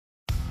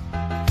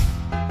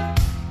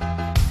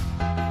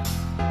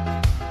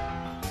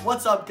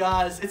What's up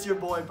guys, it's your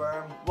boy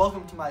Berm.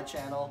 Welcome to my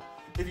channel.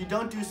 If you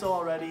don't do so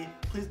already,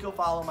 please go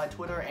follow my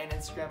Twitter and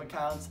Instagram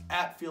accounts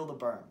at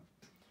FeelTheBerm.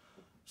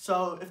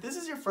 So if this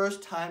is your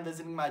first time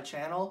visiting my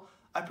channel,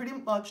 I pretty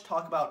much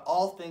talk about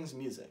all things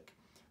music.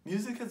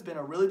 Music has been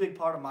a really big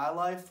part of my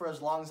life for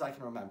as long as I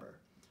can remember.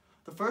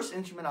 The first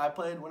instrument I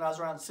played when I was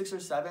around 6 or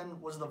 7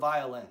 was the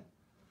violin.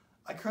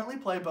 I currently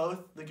play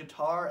both the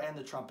guitar and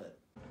the trumpet.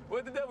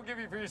 What did the devil give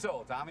you for your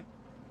soul, Tommy?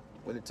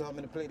 Well, he taught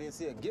me to play this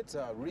here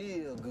guitar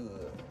real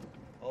good.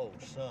 Oh,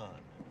 son,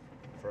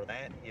 for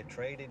that you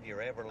traded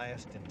your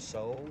everlasting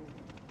soul?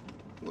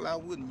 Well, I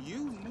wouldn't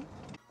use it.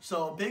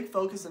 So a big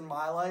focus in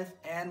my life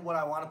and what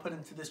I want to put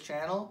into this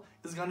channel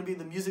is going to be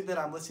the music that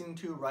I'm listening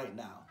to right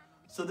now.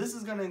 So this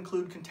is going to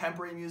include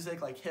contemporary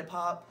music like hip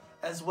hop,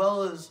 as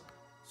well as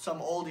some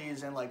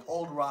oldies and like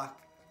old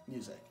rock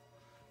music.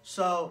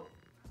 So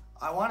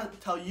I want to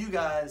tell you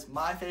guys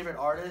my favorite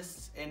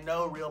artists in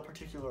no real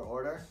particular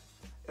order.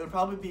 It would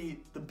probably be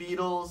the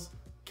Beatles,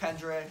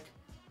 Kendrick,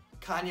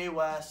 Kanye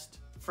West,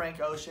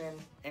 Frank Ocean,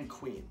 and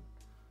Queen.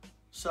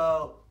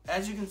 So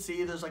as you can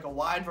see, there's like a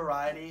wide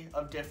variety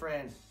of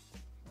different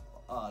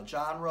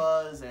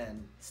genres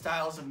and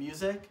styles of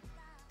music.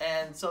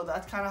 And so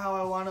that's kind of how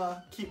I want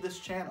to keep this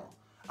channel.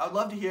 I would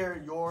love to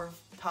hear your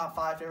top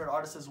 5 favorite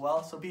artists as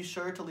well, so be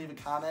sure to leave a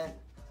comment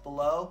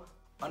below.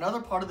 Another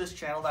part of this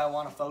channel that I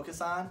want to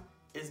focus on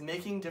is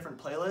making different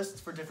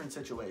playlists for different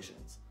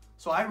situations.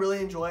 So I really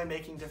enjoy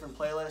making different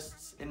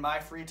playlists in my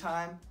free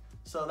time.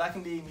 So that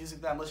can be music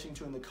that I'm listening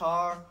to in the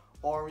car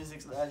or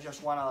music that I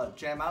just want to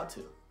jam out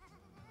to.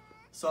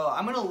 So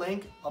I'm going to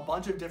link a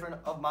bunch of different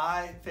of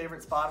my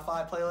favorite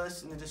Spotify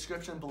playlists in the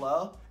description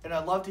below, and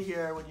I'd love to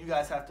hear what you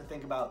guys have to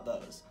think about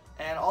those.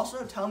 And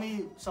also tell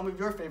me some of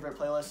your favorite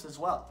playlists as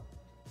well.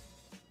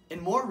 In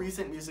more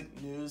recent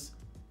music news,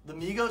 the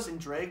Migos and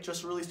Drake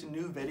just released a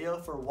new video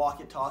for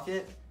Walk It Talk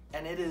It,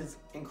 and it is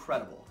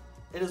incredible.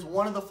 It is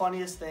one of the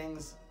funniest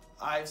things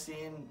I've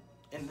seen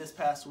in this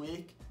past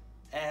week,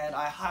 and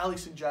I highly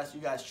suggest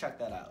you guys check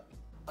that out.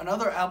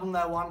 Another album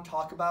that I want to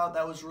talk about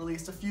that was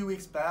released a few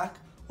weeks back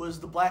was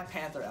the Black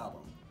Panther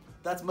album.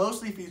 That's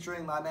mostly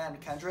featuring my man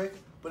Kendrick,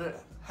 but it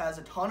has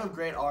a ton of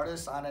great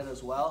artists on it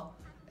as well,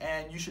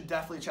 and you should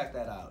definitely check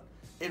that out.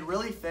 It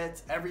really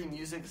fits every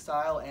music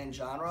style and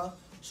genre,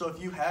 so if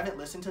you haven't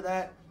listened to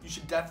that, you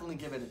should definitely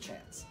give it a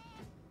chance.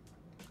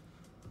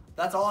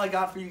 That's all I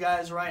got for you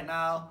guys right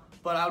now,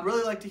 but I would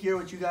really like to hear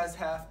what you guys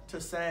have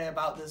to say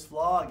about this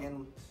vlog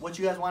and what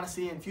you guys want to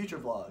see in future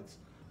vlogs.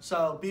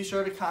 So be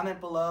sure to comment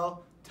below,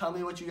 tell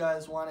me what you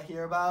guys want to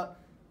hear about,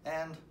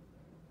 and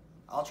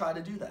I'll try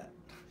to do that.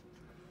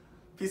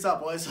 Peace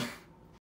out, boys.